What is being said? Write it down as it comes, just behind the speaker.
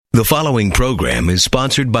The following program is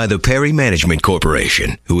sponsored by the Perry Management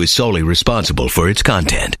Corporation, who is solely responsible for its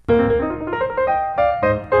content.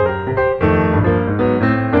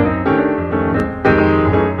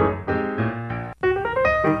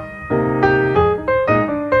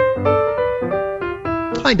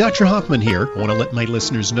 Hi, Dr. Hoffman here. I want to let my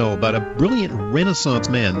listeners know about a brilliant Renaissance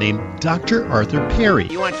man named Dr. Arthur Perry.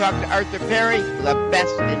 You want to talk to Arthur Perry? The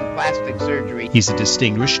best in plastic surgery. He's a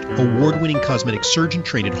distinguished, award-winning cosmetic surgeon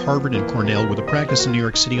trained at Harvard and Cornell with a practice in New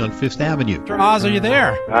York City on Fifth Avenue. Dr. Oz, are you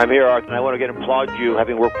there? I'm here, Arthur, and I want to applaud you,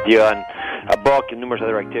 having worked with you on a book and numerous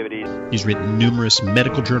other activities. He's written numerous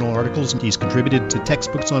medical journal articles, and he's contributed to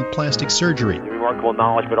textbooks on plastic surgery. Your remarkable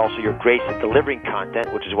knowledge, but also your grace at delivering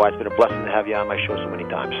content, which is why it's been a blessing to have you on my show so many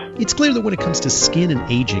times. It's clear that when it comes to skin and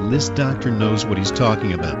aging, this doctor knows what he's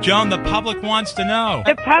talking about. Joan, the public wants to know.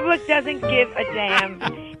 The public doesn't give a damn.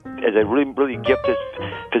 As a really gifted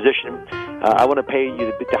physician, I want to pay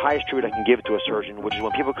you the highest tribute I can give to a surgeon, which is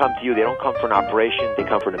when people come to you, they don't come for an operation, they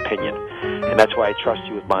come for an opinion. And that's why I trust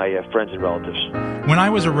you with my friends and relatives. When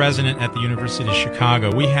I was a resident at the University of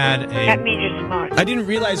Chicago, we had a... That means you're smart. I didn't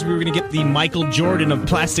realize we were going to get the Michael Jordan of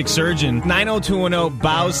plastic surgeon. 90210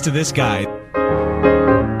 bows to this guy.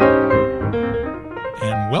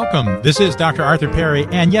 Welcome. This is Dr. Arthur Perry,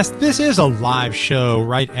 and yes, this is a live show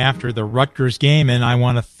right after the Rutgers game, and I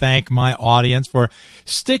want to thank my audience for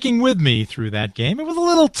sticking with me through that game. It was a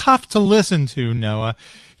little tough to listen to, Noah.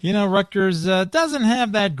 You know, Rutgers doesn't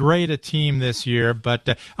have that great a team this year,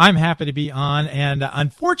 but I'm happy to be on, and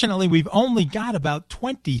unfortunately, we've only got about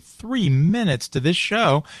 23 minutes to this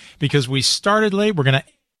show because we started late. We're going to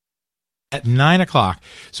at 9 o'clock.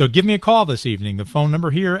 So give me a call this evening. The phone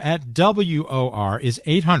number here at WOR is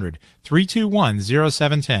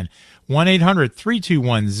 800-321-0710.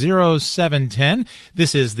 1-800-321-0710.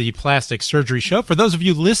 This is the Plastic Surgery Show. For those of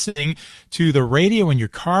you listening to the radio in your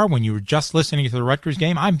car when you were just listening to the Rutgers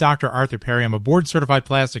game, I'm Dr. Arthur Perry. I'm a board-certified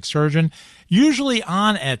plastic surgeon, usually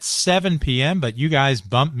on at 7 p.m., but you guys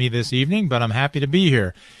bumped me this evening, but I'm happy to be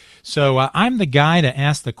here. So I'm the guy to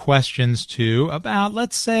ask the questions to about,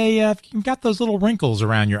 let's say, if you've got those little wrinkles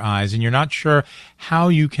around your eyes and you're not sure how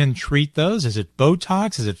you can treat those. Is it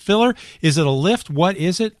Botox? Is it filler? Is it a lift? What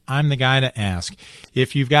is it? I'm the guy to ask.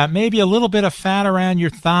 If you've got maybe a little bit of fat around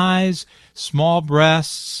your thighs, small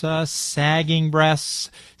breasts, sagging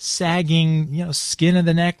skin of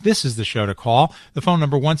the neck, this is the show to call. The phone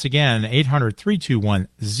number, once again,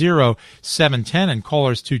 800-321-0710, and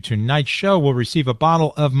callers to tonight's show will receive a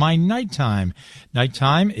bottle of my Nighttime.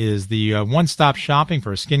 Nighttime is the one-stop shopping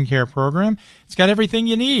for a skincare program. It's got everything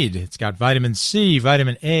you need. It's got vitamin C,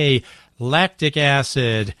 vitamin A, lactic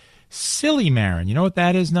acid, Silymarin. You know what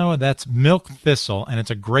that is, Noah? That's milk thistle, and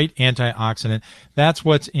it's a great antioxidant. That's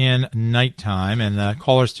what's in Nighttime, and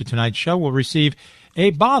callers to tonight's show will receive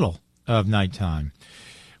a bottle of Nighttime.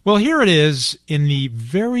 Well, here it is in the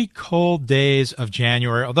very cold days of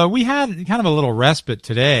January, although we had kind of a little respite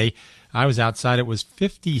today. I was outside. It was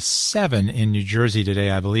 57 in New Jersey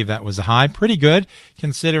today. I believe that was a high. Pretty good,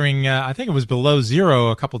 considering I think it was below zero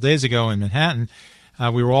a couple days ago in Manhattan.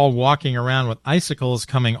 We were all walking around with icicles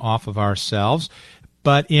coming off of ourselves.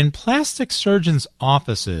 But in plastic surgeons'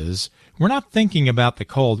 offices, we're not thinking about the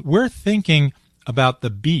cold. We're thinking about the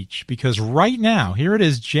beach, because right now, here it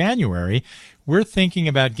is, January, we're thinking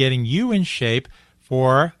about getting you in shape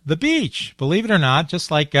for the beach. Believe it or not, just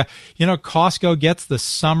like, Costco gets the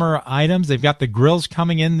summer items. They've got the grills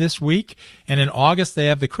coming in this week, and in August they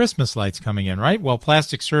have the Christmas lights coming in, right? Well,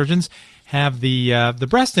 plastic surgeons have the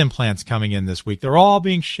breast implants coming in this week. They're all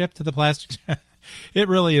being shipped to the plastic. It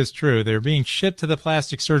really is true. They're being shipped to the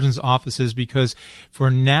plastic surgeons' offices because for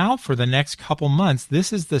the next couple months,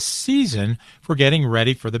 this is the season for getting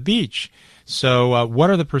ready for the beach. So what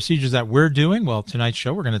are the procedures that we're doing? Well, tonight's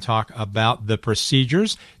show, we're going to talk about the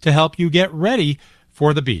procedures to help you get ready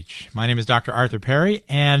for the beach. My name is Dr. Arthur Perry,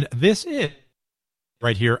 and this is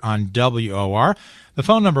right here on WOR. The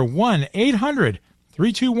phone number,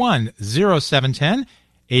 1-800-321-0710,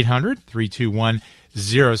 800-321-0710.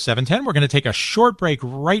 0710. We're going to take a short break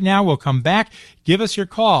right now. We'll come back. Give us your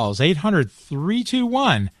calls,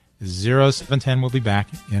 800-321-0710. We'll be back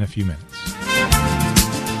in a few minutes.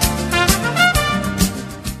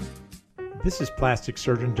 This is plastic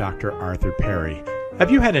surgeon Dr. Arthur Perry. Have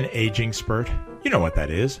you had an aging spurt? You know what that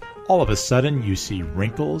is. All of a sudden, you see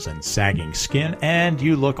wrinkles and sagging skin, and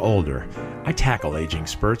you look older. I tackle aging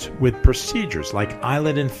spurts with procedures like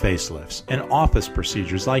eyelid and facelifts, and office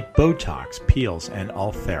procedures like Botox, peels, and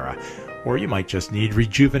Ulthera. Or you might just need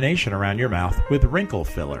rejuvenation around your mouth with wrinkle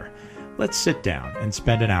filler. Let's sit down and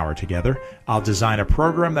spend an hour together. I'll design a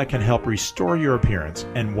program that can help restore your appearance,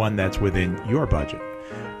 and one that's within your budget.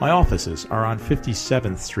 My offices are on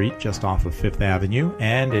 57th Street, just off of 5th Avenue,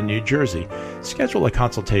 and in New Jersey. Schedule a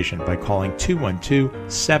consultation by calling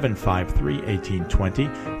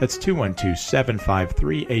 212-753-1820. That's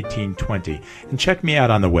 212-753-1820. And check me out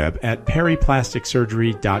on the web at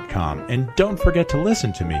perryplasticsurgery.com. And don't forget to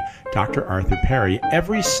listen to me, Dr. Arthur Perry,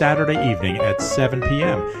 every Saturday evening at 7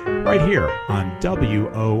 p.m. right here on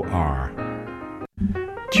WOR.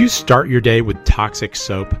 Do you start your day with toxic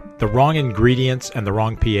soap, the wrong ingredients, and the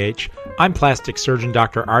wrong pH? I'm plastic surgeon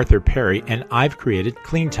Dr. Arthur Perry, and I've created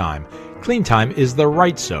Clean Time. Clean Time is the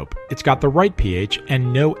right soap. It's got the right pH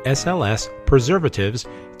and no SLS, preservatives,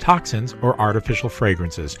 toxins, or artificial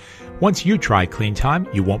fragrances. Once you try Clean Time,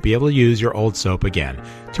 you won't be able to use your old soap again.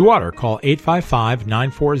 To order, call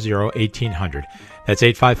 855-940-1800. That's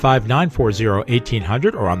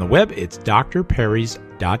 855-940-1800, or on the web, it's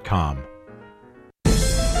drperrys.com.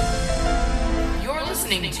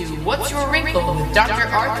 Listening to What's Your Wrinkle with Dr.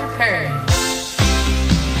 Arthur Perry.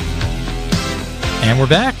 And we're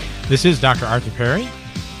back. This is Dr. Arthur Perry,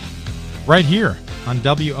 right here on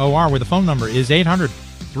WOR, where the phone number is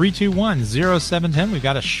 800-321-0710. We've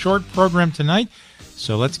got a short program tonight,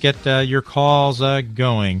 so let's get your calls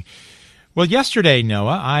going. Well, yesterday,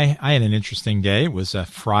 Noah, I had an interesting day. It was a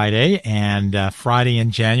Friday, and Friday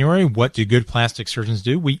in January, what do good plastic surgeons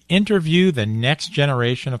do? We interview the next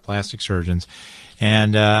generation of plastic surgeons.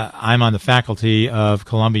 And I'm on the faculty of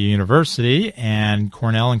Columbia University, and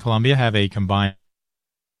Cornell and Columbia have a combined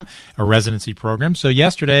residency program. So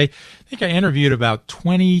yesterday, I think I interviewed about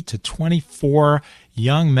 20 to 24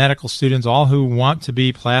 young medical students, all who want to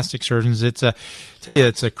be plastic surgeons. It's a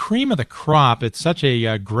cream of the crop. It's such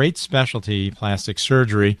a great specialty, plastic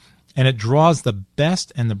surgery, and it draws the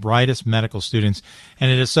best and the brightest medical students.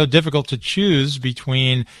 And it is so difficult to choose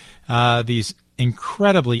between these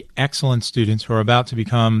incredibly excellent students who are about to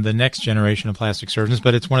become the next generation of plastic surgeons,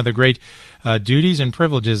 but it's one of the great duties and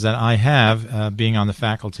privileges that I have being on the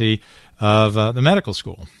faculty of the medical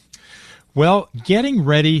school. Well, getting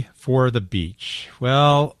ready for the beach.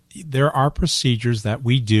 Well, there are procedures that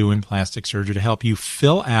we do in plastic surgery to help you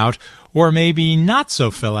fill out or maybe not so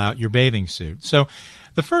fill out your bathing suit. So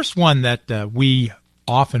the first one that we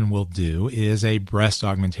often will do is a breast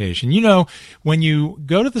augmentation. You know, when you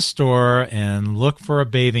go to the store and look for a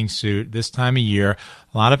bathing suit this time of year,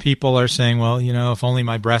 a lot of people are saying, well, you know, if only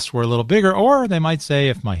my breasts were a little bigger, or they might say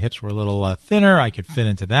if my hips were a little thinner, I could fit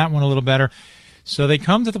into that one a little better. So they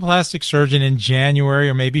come to the plastic surgeon in January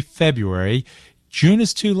or maybe February. June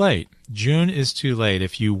is too late. June is too late.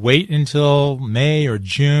 If you wait until May or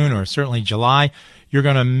June or certainly July, you're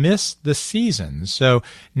going to miss the season. So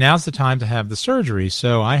now's the time to have the surgery.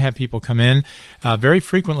 So I have people come in very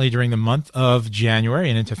frequently during the month of January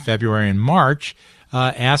and into February and March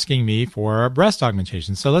asking me for a breast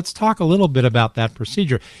augmentation. So let's talk a little bit about that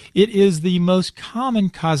procedure. It is the most common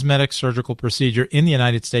cosmetic surgical procedure in the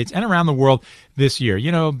United States and around the world this year.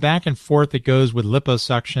 You know, back and forth it goes with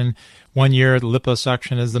liposuction. One year,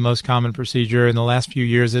 liposuction is the most common procedure. In the last few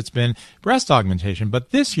years, it's been breast augmentation.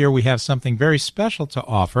 But this year, we have something very special to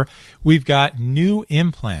offer. We've got new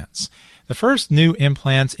implants. The first new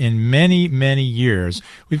implants in many, many years.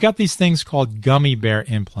 We've got these things called gummy bear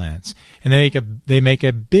implants, and they make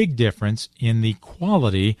a big difference in the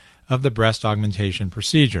quality of the breast augmentation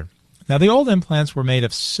procedure. Now, the old implants were made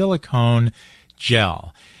of silicone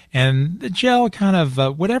gel, and the gel kind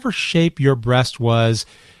of, whatever shape your breast was,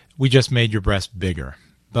 we just made your breast bigger.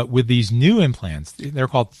 But with these new implants, they're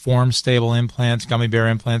called form-stable implants, gummy bear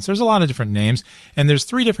implants. There's a lot of different names, and there's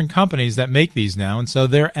 3 different companies that make these now, and so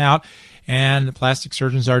they're out, and the plastic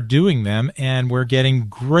surgeons are doing them, and we're getting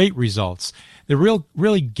great results. They're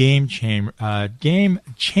really game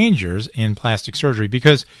changers in plastic surgery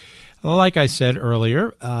because, like I said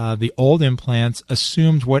earlier, the old implants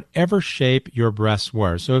assumed whatever shape your breasts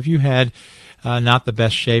were. So if you had not the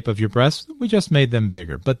best shape of your breasts, we just made them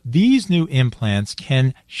bigger. But these new implants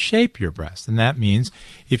can shape your breast, and that means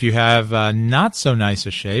if you have not so nice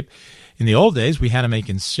a shape, in the old days we had to make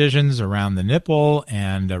incisions around the nipple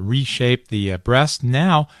and reshape the breast.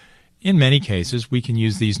 Now, in many cases, we can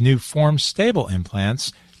use these new form-stable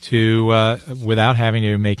implants to without having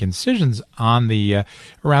to make incisions on the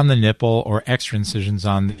around the nipple or extra incisions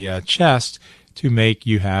on the chest to make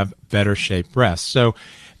you have better shaped breasts. So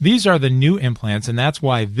these are the new implants, and that's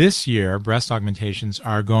why this year breast augmentations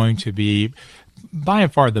are going to be, by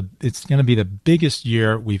and far, it's going to be the biggest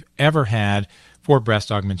year we've ever had for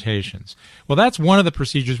breast augmentations. Well, that's one of the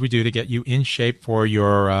procedures we do to get you in shape for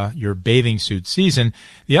your bathing suit season.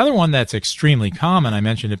 The other one that's extremely common, I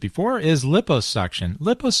mentioned it before, is liposuction.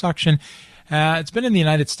 Liposuction It's been in the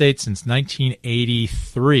United States since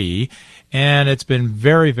 1983, and it's been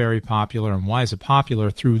very, very popular. And why is it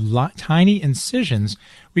popular? Through tiny incisions,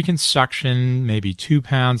 we can suction maybe 2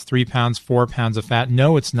 pounds, 3 pounds, 4 pounds of fat.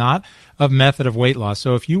 No, it's not a method of weight loss.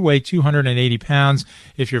 So if you weigh 280 pounds,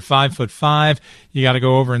 if you're 5'5", you got to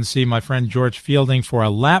go over and see my friend George Fielding for a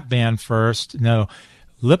lap band first. No,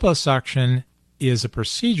 liposuction is a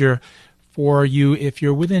procedure for you if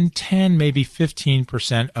you're within 10, maybe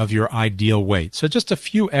 15% of your ideal weight. So just a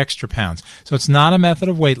few extra pounds. So it's not a method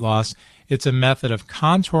of weight loss. It's a method of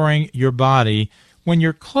contouring your body when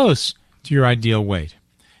you're close to your ideal weight.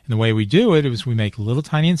 And the way we do it is we make little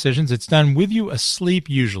tiny incisions. It's done with you asleep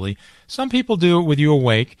usually. Some people do it with you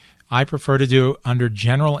awake. I prefer to do it under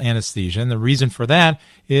general anesthesia, and the reason for that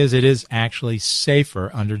is it is actually safer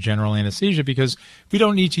under general anesthesia because we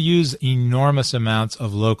don't need to use enormous amounts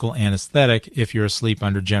of local anesthetic if you're asleep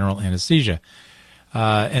under general anesthesia.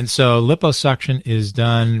 And so liposuction is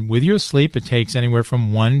done with you asleep. It takes anywhere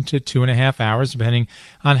from 1 to 2.5 hours, depending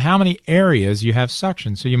on how many areas you have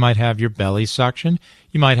suction. So you might have your belly suction,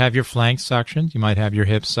 you might have your flank suction, you might have your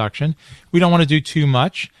hip suction. We don't want to do too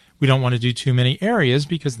much. We don't want to do too many areas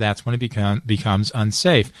because that's when it becomes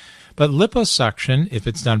unsafe. But liposuction, if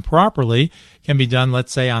it's done properly, can be done,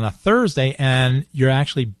 let's say, on a Thursday, and you're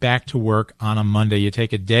actually back to work on a Monday. You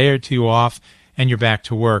take a day or two off, and you're back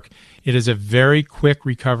to work. It is a very quick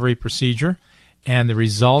recovery procedure, and the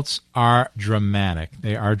results are dramatic.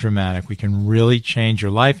 They are dramatic. We can really change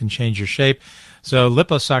your life and change your shape. So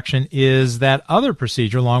liposuction is that other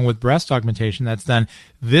procedure, along with breast augmentation, that's done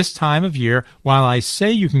this time of year. While I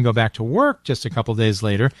say you can go back to work just a couple days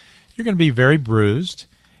later, you're going to be very bruised,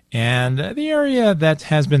 and the area that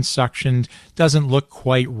has been suctioned doesn't look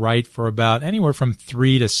quite right for about anywhere from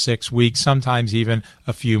 3 to 6 weeks, sometimes even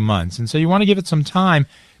a few months. And so you want to give it some time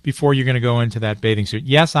before you're going to go into that bathing suit.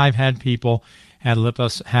 Yes, I've had people have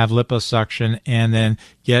liposuction and then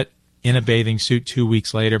get in a bathing suit 2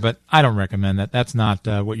 weeks later, but I don't recommend that. That's not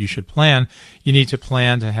what you should plan. You need to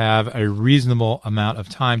plan to have a reasonable amount of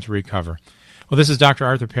time to recover. Well, this is Dr.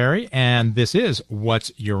 Arthur Perry, and this is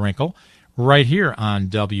What's Your Wrinkle? Right here on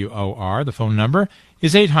WOR. The phone number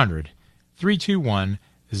is 800-321-0710.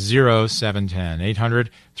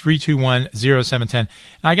 800-321-0710.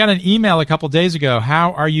 I got an email a couple days ago.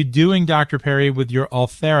 How are you doing, Dr. Perry, with your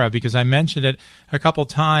Ulthera? Because I mentioned it a couple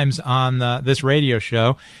times on this radio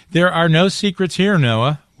show. There are no secrets here,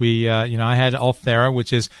 Noah. I had Ulthera,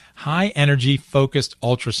 which is high energy focused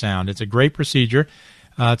ultrasound. It's a great procedure.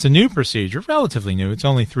 It's a new procedure, relatively new. It's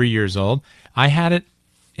only 3 years old. I had it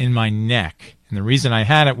in my neck, and the reason I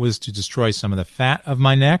had it was to destroy some of the fat of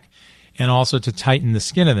my neck and also to tighten the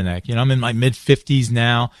skin of the neck. I'm in my mid-50s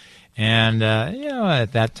now, and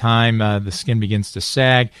at that time the skin begins to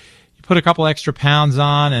sag. You put a couple extra pounds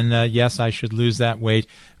on, and yes, I should lose that weight,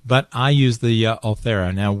 but I use the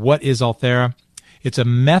Ulthera. Now, what is Ulthera? It's a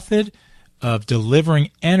method of delivering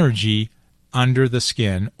energy under the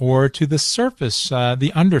skin or to the surface,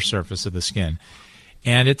 the undersurface of the skin.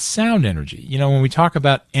 And it's sound energy. When we talk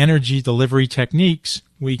about energy delivery techniques,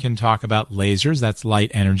 we can talk about lasers, that's light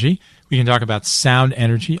energy. We can talk about sound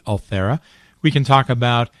energy, Ulthera. We can talk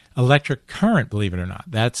about electric current, believe it or not.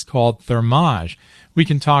 That's called thermage. We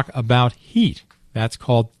can talk about heat. That's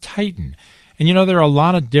called Titan. And there are a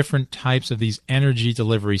lot of different types of these energy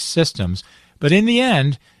delivery systems, but in the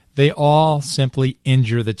end, they all simply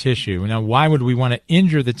injure the tissue. Now, why would we want to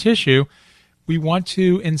injure the tissue? We want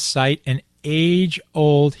to incite an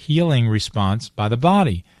age-old healing response by the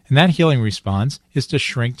body. And that healing response is to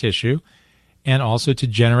shrink tissue and also to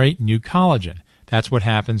generate new collagen. That's what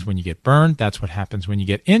happens when you get burned. That's what happens when you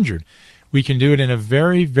get injured. We can do it in a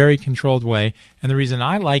very, very controlled way. And the reason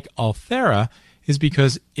I like Ulthera is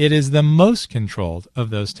because it is the most controlled of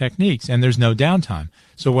those techniques, and there's no downtime.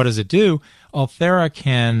 So what does it do? Ulthera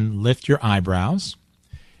can lift your eyebrows,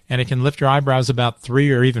 and it can lift your eyebrows about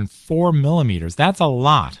 3 or even 4 millimeters. That's a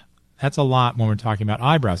lot. That's a lot when we're talking about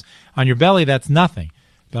eyebrows. On your belly, that's nothing.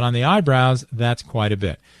 But on the eyebrows, that's quite a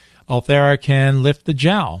bit. Ulthera can lift the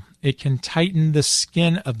jowl. It can tighten the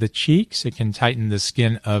skin of the cheeks. It can tighten the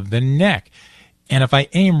skin of the neck. And if I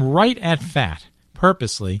aim right at fat,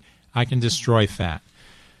 purposely, I can destroy fat.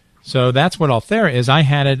 So that's what Ulthera is. I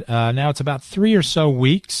had it, now it's about 3 or so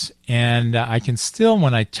weeks, and I can still,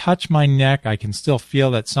 when I touch my neck, I can still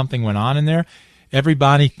feel that something went on in there.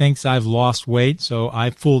 Everybody thinks I've lost weight, so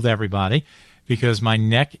I fooled everybody because my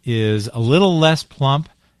neck is a little less plump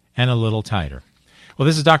and a little tighter. Well,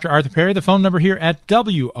 this is Dr. Arthur Perry. The phone number here at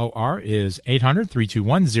WOR is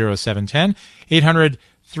 800-321-0710,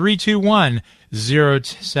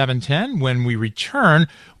 800-321-0710. When we return,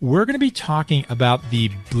 we're going to be talking about the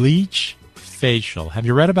bleach facial. Have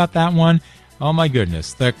you read about that one? Oh my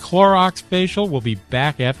goodness. The Clorox facial will be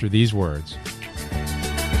back after these words.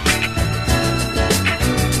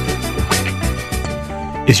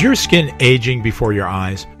 Is your skin aging before your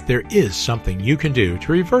eyes? There is something you can do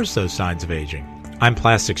to reverse those signs of aging. I'm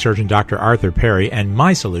plastic surgeon Dr. Arthur Perry, and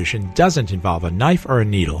my solution doesn't involve a knife or a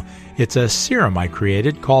needle. It's a serum I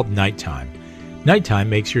created called Nighttime. Nighttime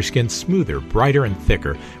makes your skin smoother, brighter, and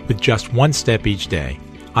thicker with just one step each day.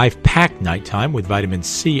 I've packed Nighttime with vitamin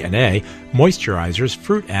C and A, moisturizers,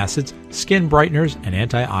 fruit acids, skin brighteners, and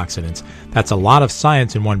antioxidants. That's a lot of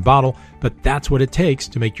science in one bottle, but that's what it takes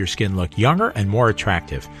to make your skin look younger and more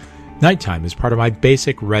attractive. Nighttime is part of my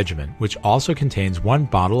basic regimen, which also contains 1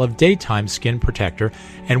 bottle of daytime skin protector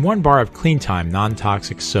and 1 bar of Clean Time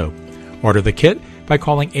non-toxic soap. Order the kit by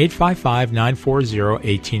calling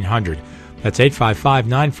 855-940-1800. That's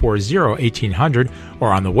 855-940-1800,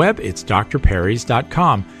 or on the web, it's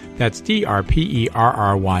drperrys.com. That's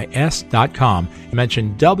DRPERRYS.com.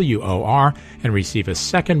 Mention WOR and receive a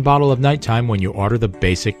second bottle of Nighttime when you order the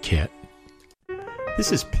basic kit.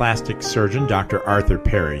 This is plastic surgeon Dr. Arthur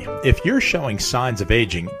Perry. If you're showing signs of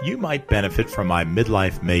aging, you might benefit from my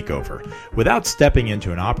midlife makeover. Without stepping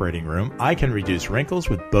into an operating room, I can reduce wrinkles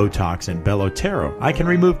with Botox and Belotero. I can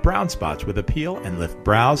remove brown spots with Appeal and lift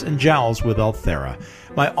brows and jowls with Ulthera.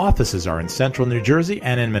 My offices are in Central New Jersey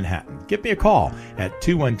and in Manhattan. Give me a call at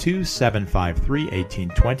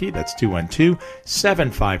 212-753-1820. That's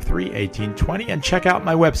 212-753-1820. And check out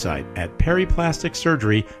my website at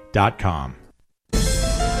perryplasticsurgery.com.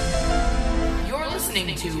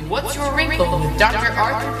 Listening to What's Your Wrinkle with Dr.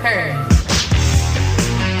 Arthur Perry.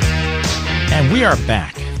 And we are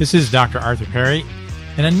back. This is Dr. Arthur Perry.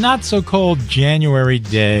 And a not-so-cold January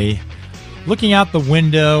day, looking out the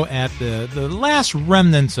window at the last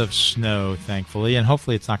remnants of snow, thankfully, and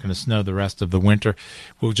hopefully it's not going to snow the rest of the winter.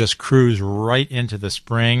 We'll just cruise right into the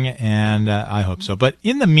spring, and I hope so. But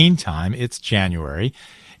in the meantime, it's January,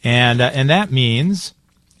 and that means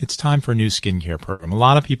it's time for a new skincare program. A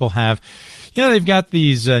lot of people have... they've got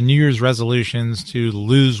these New Year's resolutions to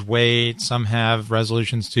lose weight. Some have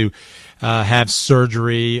resolutions to have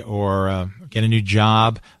surgery or get a new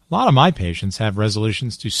job. A lot of my patients have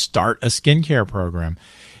resolutions to start a skincare program.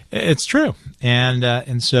 It's true.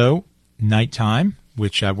 And so Nighttime,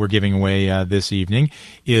 which we're giving away this evening,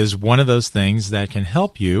 is one of those things that can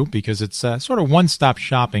help you because it's sort of one-stop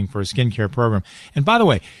shopping for a skincare program. And by the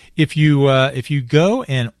way, if you go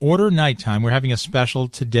and order Nighttime, we're having a special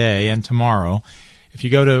today and tomorrow. If you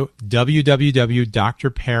go to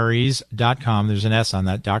www.drperrys.com, there's an S on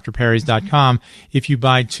that, drperrys.com, if you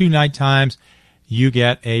buy 2 Nighttimes, you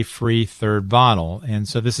get a free 3rd bottle. And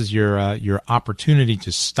so this is your opportunity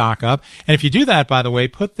to stock up. And if you do that, by the way,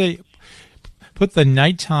 put the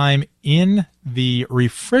Nighttime in the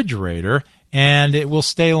refrigerator, and it will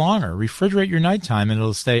stay longer. Refrigerate your Nighttime, and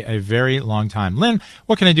it'll stay a very long time. Lynn,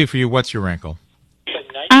 what can I do for you? What's your wrinkle?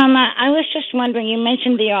 I was just wondering, you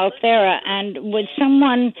mentioned the Ulthera, and would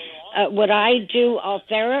I do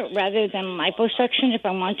Ulthera rather than liposuction if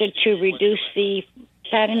I wanted to reduce the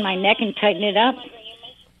fat in my neck and tighten it up?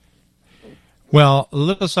 Well,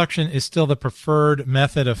 liposuction is still the preferred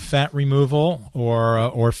method of fat removal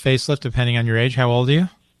or facelift, depending on your age. How old are you?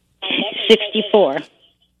 64.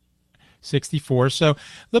 64. So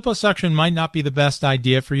liposuction might not be the best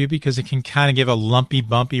idea for you because it can kind of give a lumpy,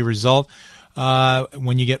 bumpy result.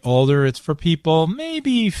 When you get older, it's for people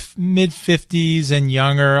maybe mid-50s and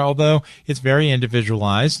younger, although it's very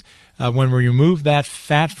individualized. When we remove that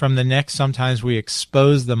fat from the neck, sometimes we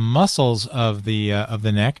expose the muscles of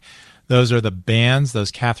the neck. Those are the bands,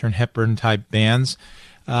 those Katharine Hepburn type bands.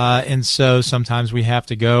 And so sometimes we have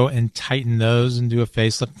to go and tighten those and do a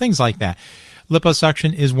facelift, things like that.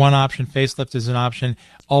 Liposuction is one option. Facelift is an option.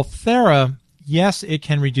 Ulthera, yes, it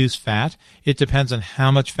can reduce fat. It depends on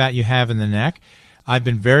how much fat you have in the neck. I've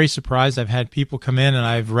been very surprised. I've had people come in and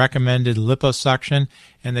I've recommended liposuction,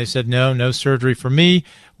 and they said, no surgery for me.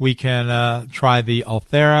 We can try the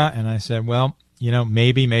Ulthera. And I said, well,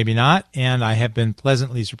 maybe, maybe not. And I have been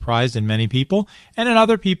pleasantly surprised in many people. And in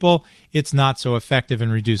other people, it's not so effective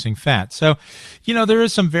in reducing fat. So, there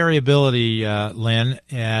is some variability, Lynn,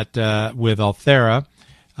 with Ulthera.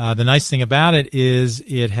 The nice thing about it is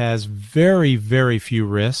it has very, very few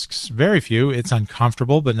risks. Very few. It's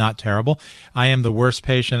uncomfortable, but not terrible. I am the worst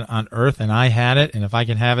patient on earth, and I had it. And if I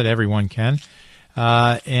can have it, everyone can.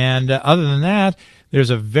 And other than that, there's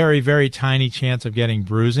a very, very tiny chance of getting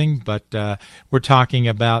bruising, but we're talking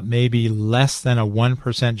about maybe less than a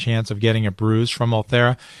 1% chance of getting a bruise from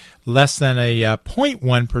Ulthera, less than a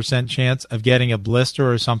 0.1% chance of getting a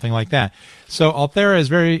blister or something like that. So Ulthera is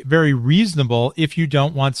very, very reasonable if you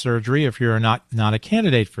don't want surgery, if you're not a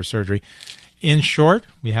candidate for surgery. In short,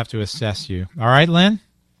 we have to assess you. All right, Lynn?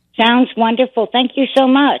 Sounds wonderful. Thank you so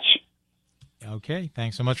much. Okay,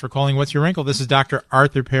 thanks so much for calling What's Your Wrinkle? This is Dr.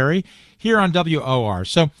 Arthur Perry here on WOR.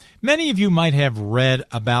 So many of you might have read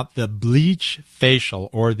about the bleach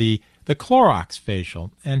facial or the Clorox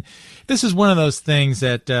facial. And this is one of those things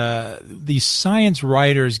that these science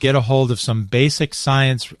writers get a hold of some basic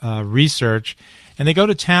science research, and they go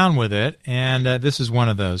to town with it, and this is one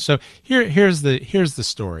of those. So here's the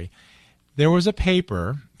story. There was a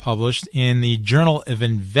paper published in the Journal of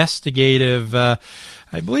Investigative, I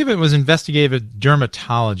believe it was Investigative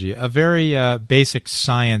Dermatology, a very basic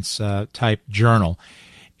science type journal.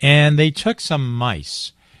 And they took some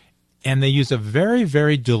mice, and they used a very,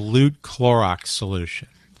 very dilute Clorox solution.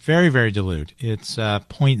 Very, very dilute. It's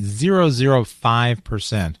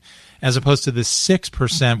 0.005%, as opposed to the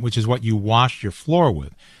 6%, which is what you washed your floor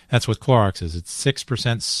with. That's what Clorox is. It's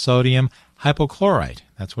 6% sodium hypochlorite.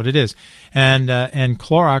 That's what it is. And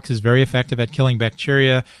Clorox is very effective at killing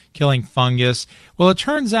bacteria, killing fungus. Well, it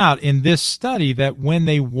turns out in this study that when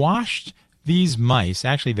they washed these mice,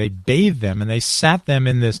 actually they bathed them and they sat them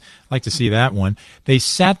in this, I'd like to see that one, they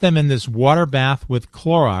sat them in this water bath with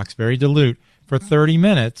Clorox, very dilute, for 30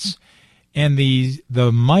 minutes, and the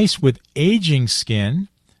mice with aging skin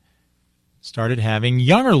started having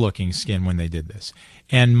younger looking skin when they did this.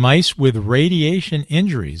 And mice with radiation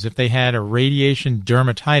injuries, if they had a radiation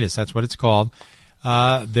dermatitis, that's what it's called,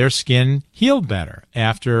 their skin healed better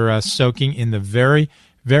after soaking in the very,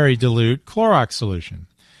 very dilute Clorox solution.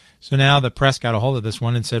 So now the press got a hold of this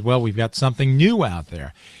one and said, well, we've got something new out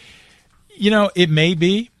there. You know, it may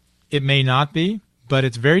be, it may not be, but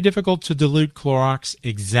it's very difficult to dilute Clorox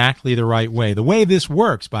exactly the right way. The way this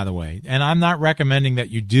works, by the way, and I'm not recommending that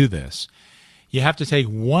you do this, you have to take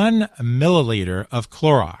 1 milliliter of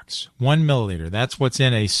Clorox, 1 milliliter. That's what's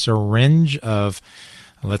in a syringe of,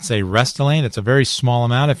 let's say, Restylane. It's a very small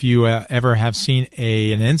amount. If you ever have seen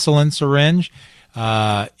an insulin syringe,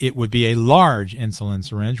 it would be a large insulin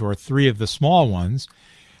syringe or 3 of the small ones.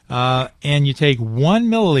 And you take 1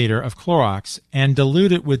 milliliter of Clorox and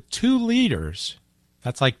dilute it with 2 liters.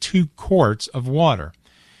 That's like 2 quarts of water.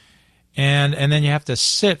 And then you have to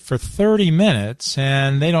sit for 30 minutes,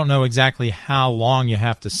 and they don't know exactly how long you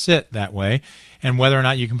have to sit that way, and whether or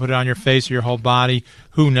not you can put it on your face or your whole body,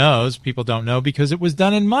 who knows? People don't know because it was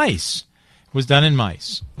done in mice. It was done in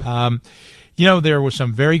mice. You know, there were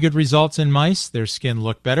some very good results in mice. Their skin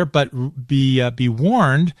looked better, but be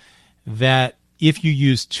warned that if you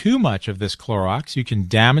use too much of this Clorox, you can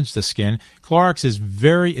damage the skin. Clorox is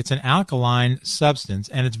it's an alkaline substance,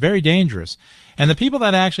 and it's very dangerous. And the people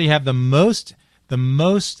that actually have the most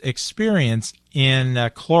experience in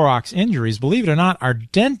Clorox injuries, believe it or not, are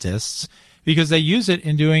dentists, because they use it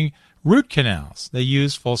in doing root canals. They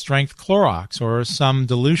use full-strength Clorox or some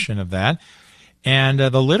dilution of that. And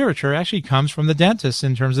the literature actually comes from the dentists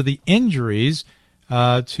in terms of the injuries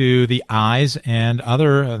to the eyes and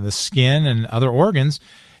the skin and other organs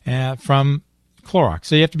from Clorox.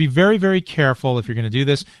 So you have to be very, very careful if you're going to do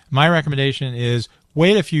this. My recommendation is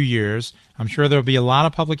wait a few years. I'm sure there'll be a lot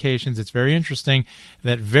of publications. It's very interesting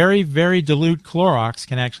that very, very dilute Clorox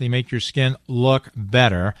can actually make your skin look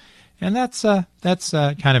better. And that's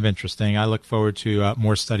kind of interesting. I look forward to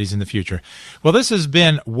more studies in the future. Well, this has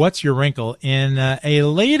been What's Your Wrinkle in a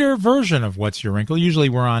later version of What's Your Wrinkle. Usually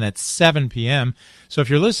we're on at 7 p.m. So if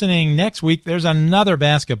you're listening next week, there's another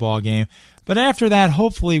basketball game. But after that,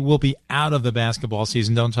 hopefully we'll be out of the basketball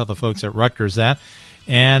season. Don't tell the folks at Rutgers that.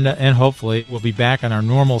 And hopefully we'll be back on our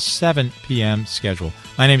normal 7 p.m. schedule.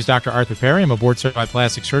 My name is Dr. Arthur Perry. I'm a board-certified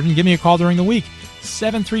plastic surgeon. Give me a call during the week,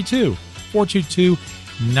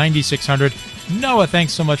 732-422-9600. Noah,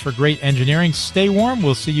 thanks so much for great engineering. Stay warm.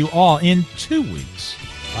 We'll see you all in 2 weeks.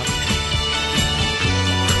 Bye.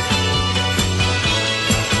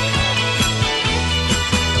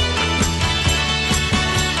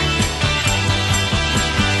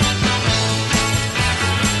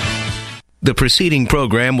 The preceding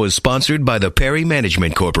program was sponsored by the Perry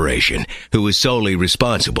Management Corporation, who is solely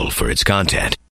responsible for its content.